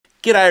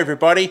G'day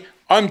everybody,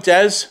 I'm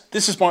Daz,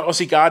 this is my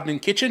Aussie Gardening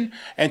Kitchen,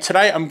 and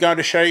today I'm going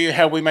to show you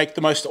how we make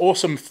the most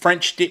awesome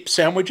French dip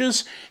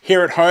sandwiches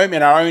here at home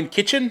in our own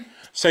kitchen.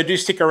 So do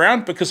stick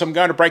around because I'm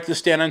going to break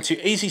this down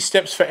into easy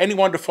steps for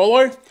anyone to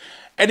follow.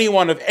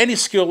 Anyone of any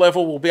skill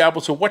level will be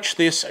able to watch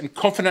this and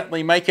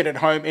confidently make it at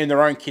home in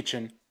their own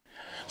kitchen.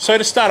 So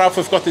to start off,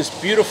 we've got this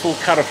beautiful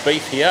cut of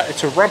beef here.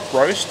 It's a rump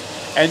roast,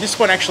 and this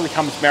one actually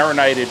comes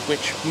marinated,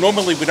 which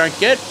normally we don't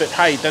get, but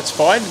hey, that's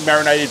fine.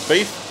 Marinated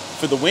beef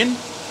for the win.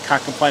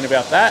 Can't complain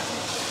about that.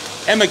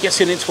 Emma gets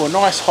it into a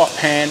nice hot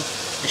pan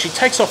and she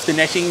takes off the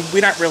netting.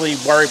 We don't really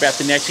worry about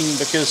the netting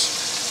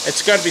because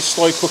it's going to be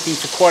slow cooking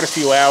for quite a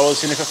few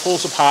hours, and if it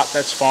falls apart,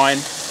 that's fine.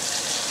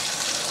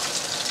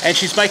 And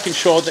she's making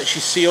sure that she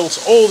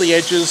seals all the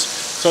edges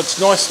so it's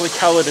nicely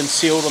coloured and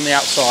sealed on the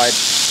outside.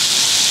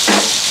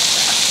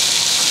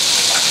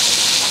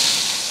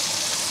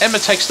 Emma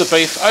takes the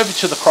beef over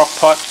to the crock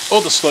pot,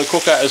 or the slow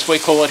cooker as we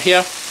call it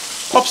here,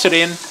 pops it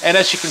in, and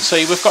as you can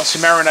see, we've got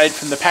some marinade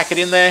from the packet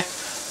in there.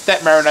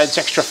 That marinade's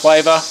extra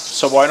flavour,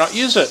 so why not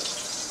use it?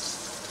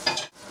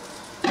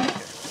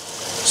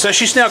 So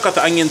she's now got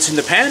the onions in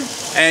the pan,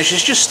 and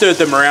she's just stirred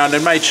them around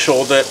and made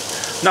sure that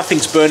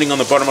nothing's burning on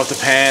the bottom of the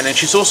pan, and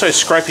she's also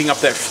scraping up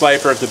that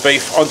flavour of the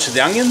beef onto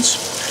the onions.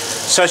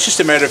 So it's just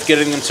a matter of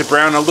getting them to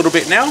brown a little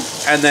bit now,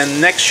 and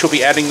then next she'll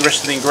be adding the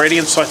rest of the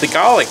ingredients like the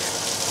garlic.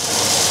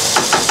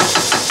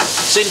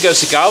 So in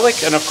goes the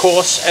garlic, and of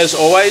course, as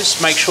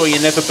always, make sure you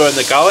never burn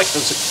the garlic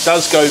because it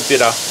does go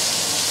bitter.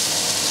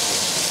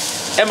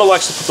 Emma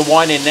likes to put the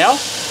wine in now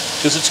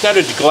because it's going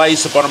to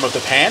deglaze the bottom of the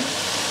pan,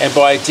 and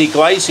by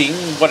deglazing,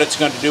 what it's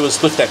going to do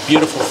is lift that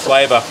beautiful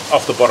flavour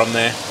off the bottom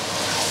there.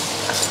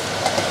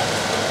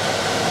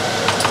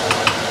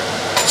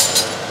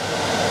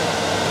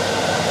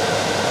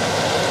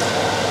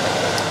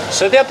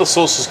 So the other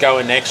sauces go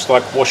in next,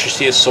 like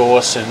Worcestershire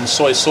sauce and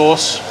soy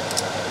sauce.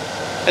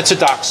 It's a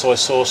dark soy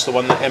sauce, the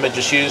one that Emma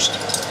just used.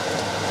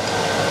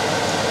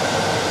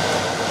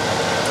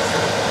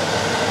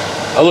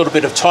 A little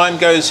bit of thyme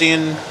goes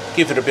in,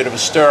 give it a bit of a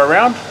stir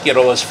around, get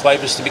all those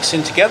flavours to mix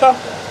in together.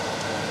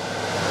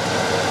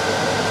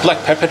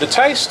 Black pepper to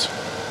taste.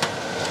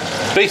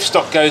 Beef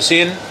stock goes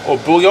in, or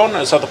bouillon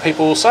as other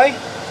people will say.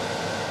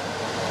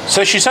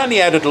 So she's only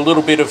added a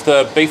little bit of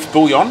the beef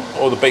bouillon,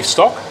 or the beef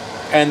stock,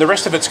 and the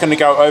rest of it's going to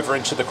go over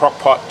into the crock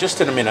pot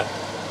just in a minute.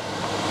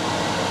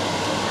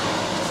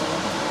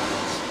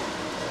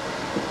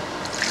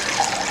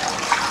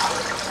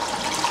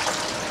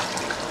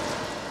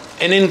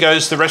 And in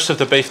goes the rest of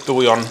the beef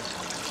bouillon.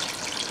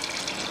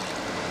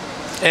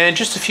 And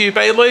just a few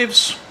bay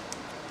leaves.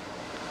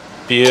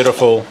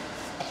 Beautiful.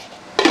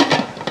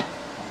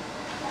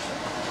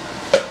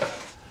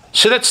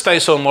 So that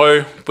stays on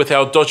low with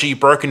our dodgy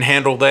broken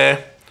handle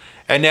there.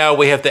 And now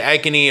we have the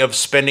agony of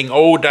spending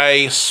all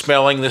day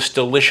smelling this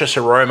delicious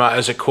aroma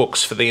as it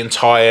cooks for the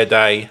entire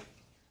day.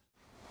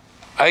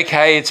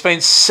 Okay, it's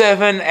been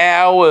 7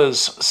 hours.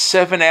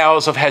 7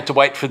 hours I've had to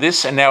wait for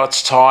this, and now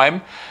it's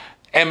time.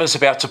 Emma's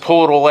about to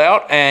pull it all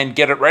out and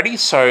get it ready,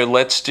 so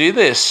let's do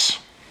this.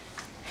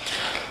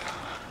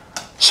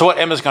 So what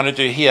Emma's going to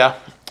do here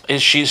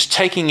is she's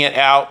taking it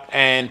out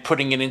and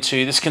putting it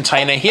into this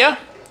container here.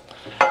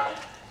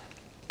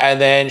 And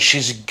then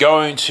she's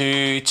going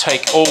to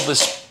take all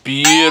this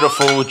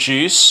beautiful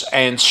juice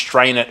and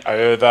strain it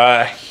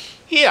over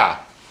here.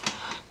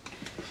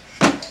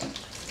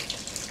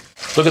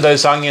 Look at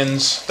those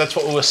onions. That's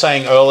what we were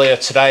saying earlier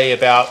today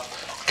about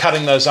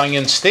cutting those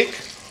onions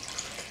thick.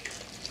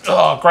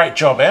 Oh, great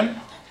job, Em.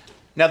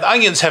 Now the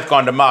onions have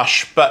gone to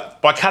mush,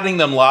 but by cutting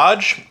them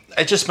large,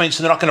 it just means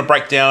they're not going to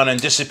break down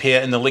and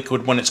disappear in the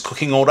liquid when it's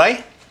cooking all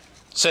day.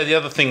 So the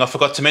other thing I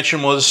forgot to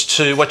mention was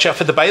to watch out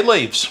for the bay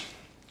leaves.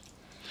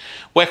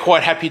 We're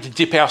quite happy to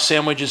dip our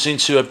sandwiches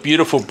into a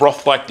beautiful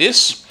broth like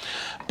this,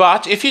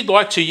 but if you'd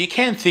like to, you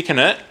can thicken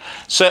it.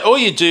 So all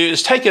you do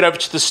is take it over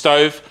to the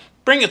stove,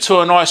 bring it to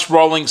a nice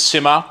rolling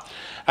simmer,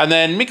 and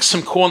then mix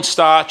some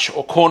cornstarch,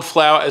 or corn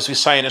flour as we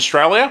say in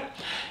Australia,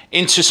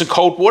 into some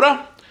cold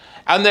water,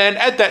 and then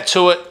add that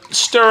to it,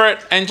 stir it,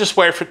 and just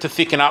wait for it to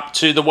thicken up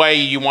to the way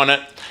you want it.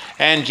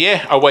 And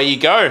yeah, away you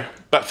go.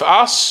 But for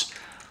us,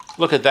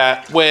 look at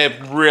that. We're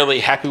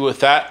really happy with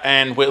that,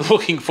 and we're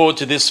looking forward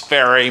to this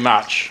very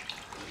much.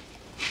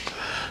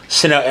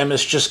 So now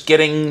Emma's just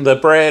getting the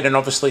bread and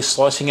obviously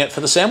slicing it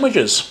for the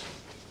sandwiches.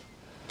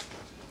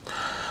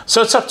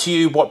 So it's up to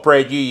you what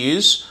bread you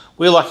use.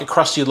 We like a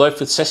crusty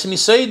loaf with sesame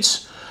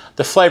seeds.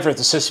 The flavour of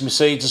the sesame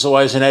seeds is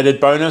always an added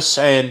bonus,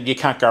 and you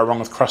can't go wrong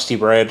with crusty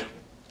bread.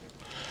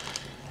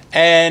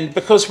 And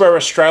because we're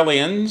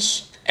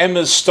Australians,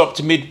 Emma's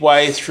stopped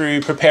midway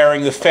through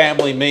preparing the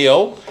family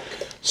meal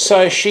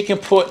so she can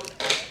put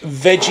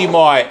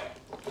Vegemite,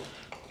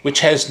 which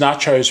has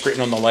nachos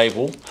written on the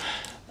label.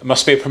 It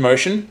must be a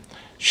promotion.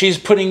 She's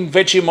putting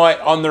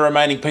Vegemite on the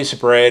remaining piece of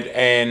bread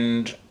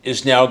and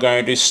is now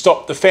going to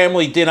stop the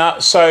family dinner.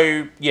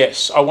 So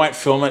yes, I won't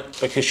film it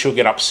because she'll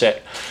get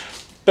upset.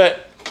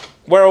 But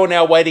we're all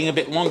now waiting a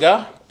bit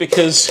longer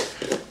because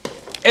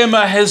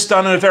Emma has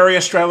done a very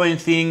Australian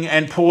thing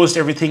and paused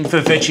everything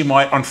for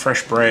Vegemite on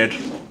fresh bread.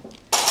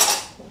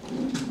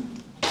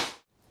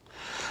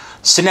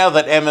 So now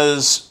that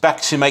Emma's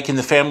back to making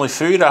the family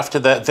food after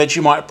that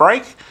Vegemite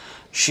break,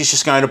 she's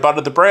just going to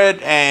butter the bread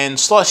and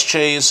slice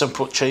cheese and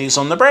put cheese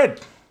on the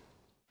bread.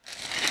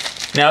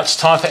 Now it's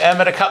time for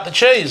Emma to cut the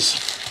cheese.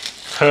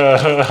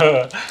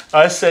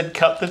 I said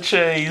cut the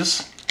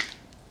cheese.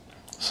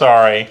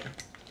 Sorry.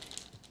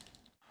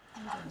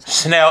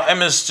 So now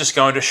Emma's just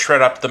going to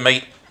shred up the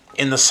meat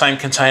in the same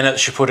container that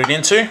she put it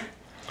into.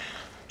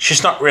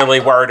 She's not really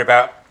worried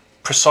about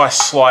precise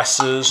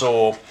slices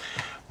or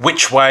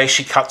which way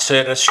she cuts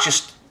it. It's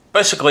just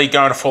basically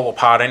going to fall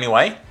apart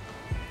anyway.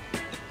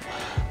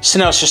 So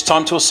now it's just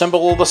time to assemble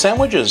all the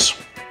sandwiches.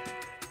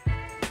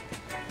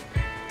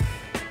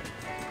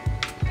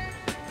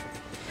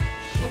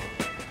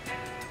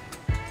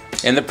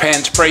 And the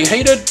pan's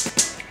preheated,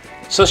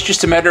 so it's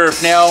just a matter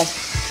of now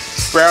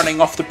browning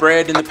off the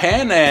bread in the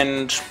pan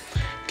and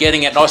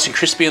getting it nice and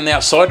crispy on the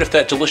outside with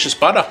that delicious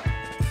butter.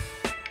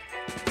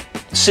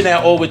 So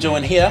now all we're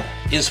doing here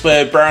is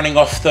we're browning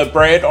off the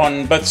bread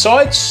on both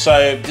sides,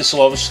 so this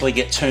will obviously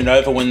get turned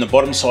over when the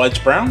bottom side's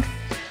browned.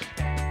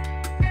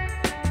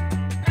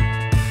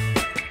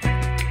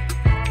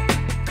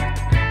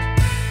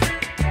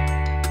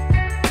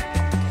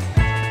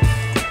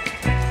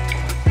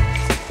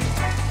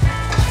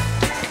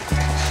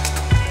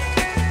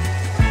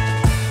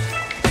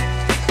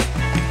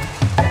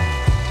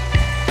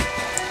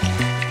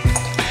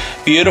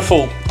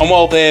 Beautiful. And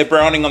while they're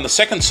browning on the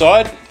second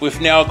side, we've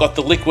now got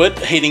the liquid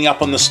heating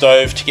up on the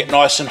stove to get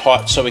nice and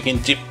hot so we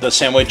can dip the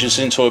sandwiches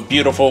into a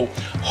beautiful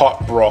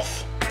hot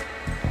broth.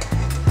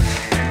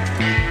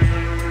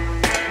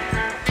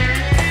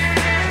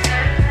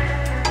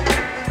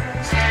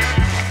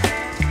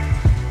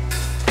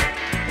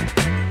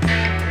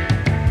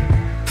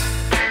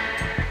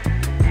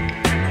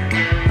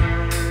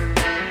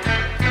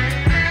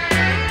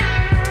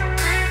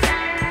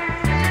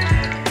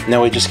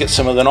 Now we just get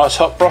some of the nice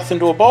hot broth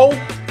into a bowl,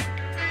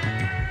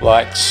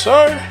 like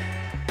so.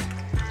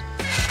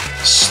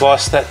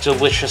 Slice that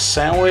delicious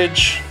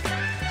sandwich,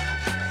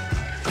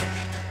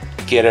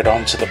 get it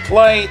onto the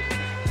plate,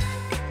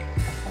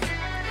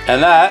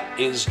 and that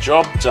is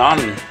job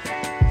done.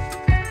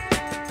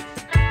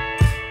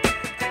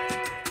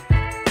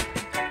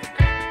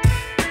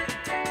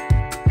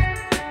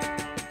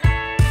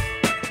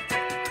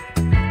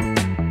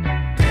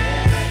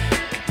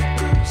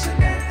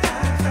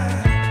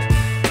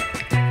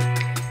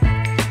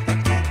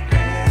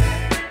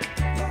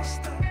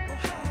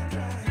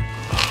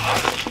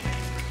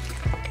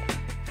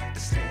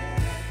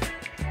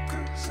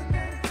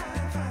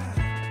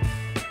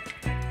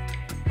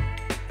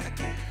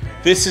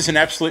 This is an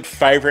absolute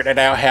favourite at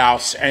our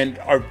house, and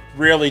I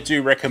really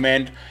do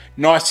recommend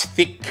nice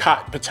thick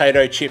cut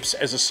potato chips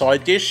as a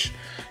side dish.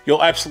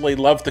 You'll absolutely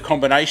love the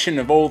combination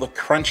of all the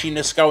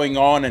crunchiness going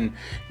on and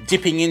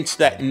dipping into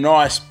that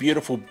nice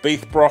beautiful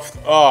beef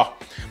broth. Oh,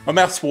 my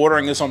mouth's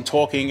watering as I'm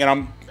talking, and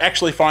I'm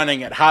actually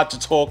finding it hard to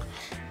talk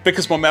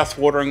because my mouth's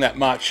watering that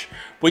much.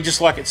 We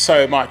just like it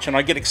so much and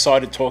I get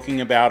excited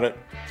talking about it.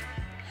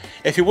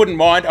 If you wouldn't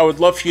mind, I would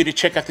love for you to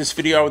check out this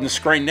video on the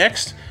screen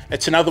next.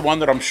 It's another one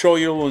that I'm sure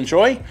you'll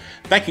enjoy.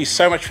 Thank you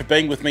so much for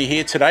being with me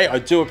here today. I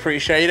do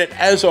appreciate it,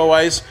 as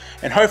always,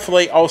 and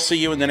hopefully I'll see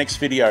you in the next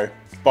video.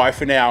 Bye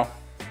for now.